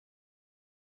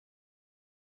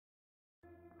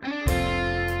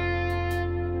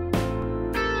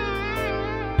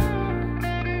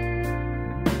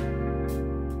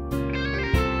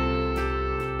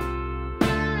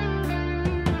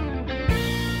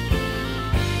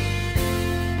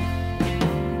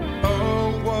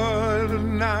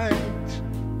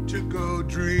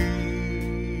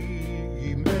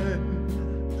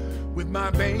My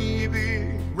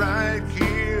baby right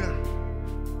here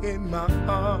in my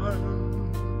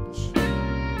arms.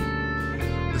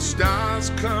 The stars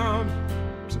come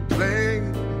to play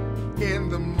in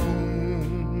the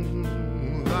moonlight.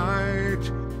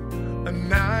 A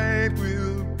night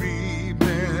we'll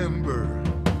remember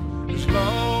as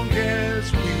long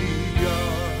as we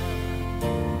are.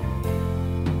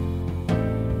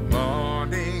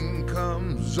 Morning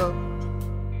comes up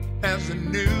as a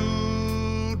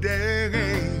new day.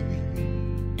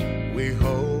 We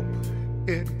hope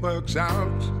it works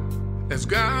out as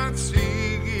God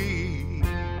sees.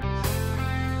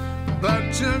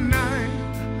 But tonight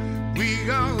we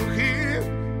are here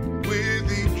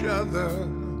with each other,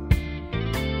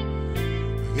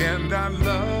 and I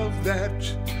love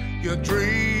that you're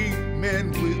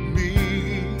dreaming with me.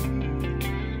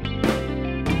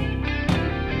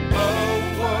 Oh,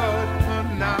 what a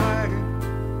night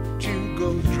to go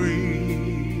dreaming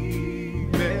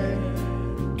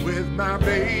with my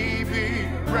baby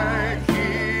right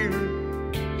here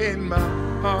in my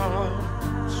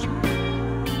arms.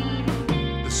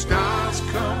 The stars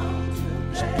come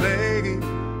to play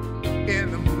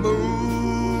in the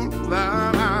moonlight.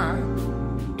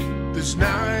 This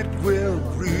night we'll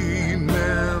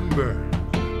remember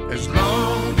as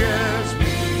long as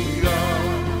we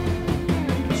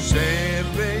are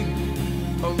sailing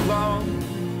along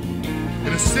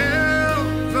in a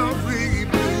silvery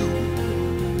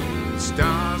blue.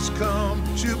 Stars come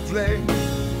to play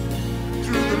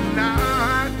through the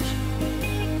night,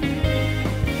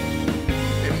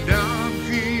 and I'm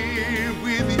here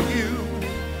with you,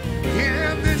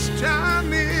 and this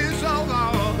time is all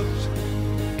ours,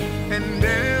 and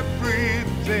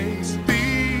everything's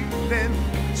feeling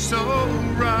so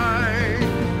right.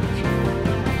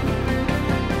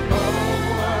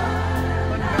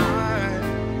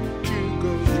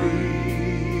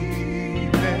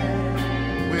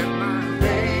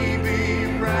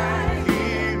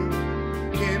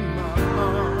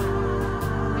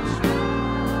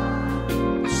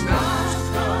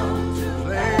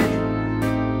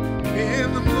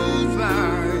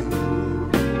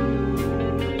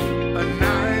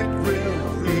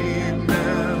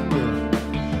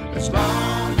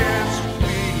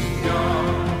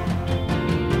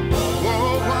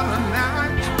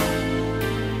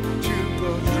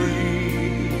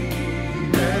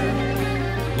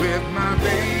 My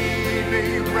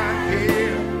baby right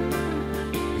here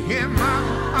in my